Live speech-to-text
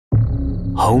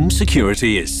Home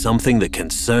security is something that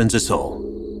concerns us all.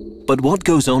 But what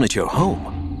goes on at your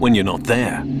home when you're not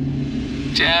there?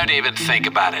 Don't even think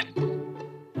about it.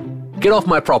 Get off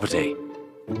my property.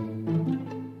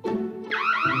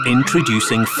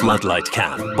 Introducing Floodlight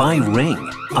Cam by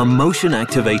Ring, a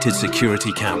motion-activated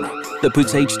security camera that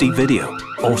puts HD video,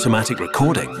 automatic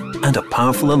recording, and a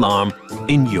powerful alarm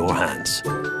in your hands.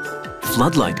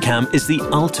 Floodlight Cam is the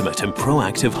ultimate in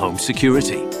proactive home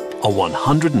security. A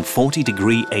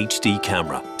 140-degree HD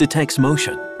camera detects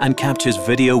motion and captures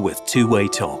video with two-way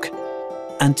talk.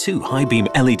 And two high-beam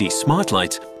LED smart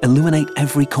lights illuminate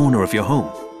every corner of your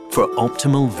home for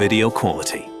optimal video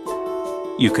quality.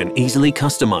 You can easily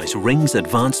customize Ring's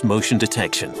advanced motion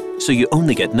detection, so you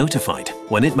only get notified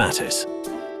when it matters.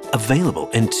 Available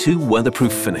in 2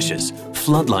 weatherproof finishes,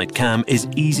 Floodlight Cam is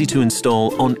easy to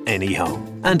install on any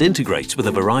home and integrates with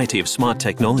a variety of smart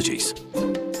technologies.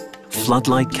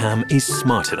 Floodlight Cam is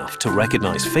smart enough to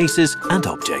recognize faces and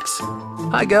objects.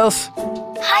 Hi, girls.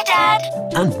 Hi, Dad.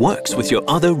 And works with your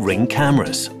other Ring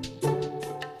cameras.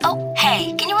 Oh,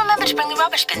 hey, can you remember to bring the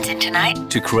rubbish bins in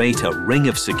tonight? To create a ring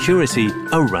of security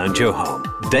around your home.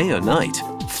 Day or night,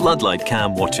 Floodlight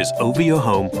Cam watches over your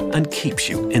home and keeps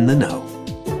you in the know.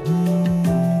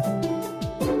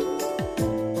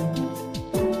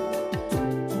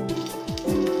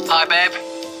 Hi, babe.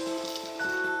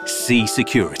 See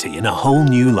security in a whole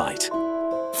new light.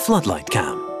 Floodlight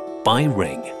Cam by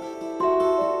Ring.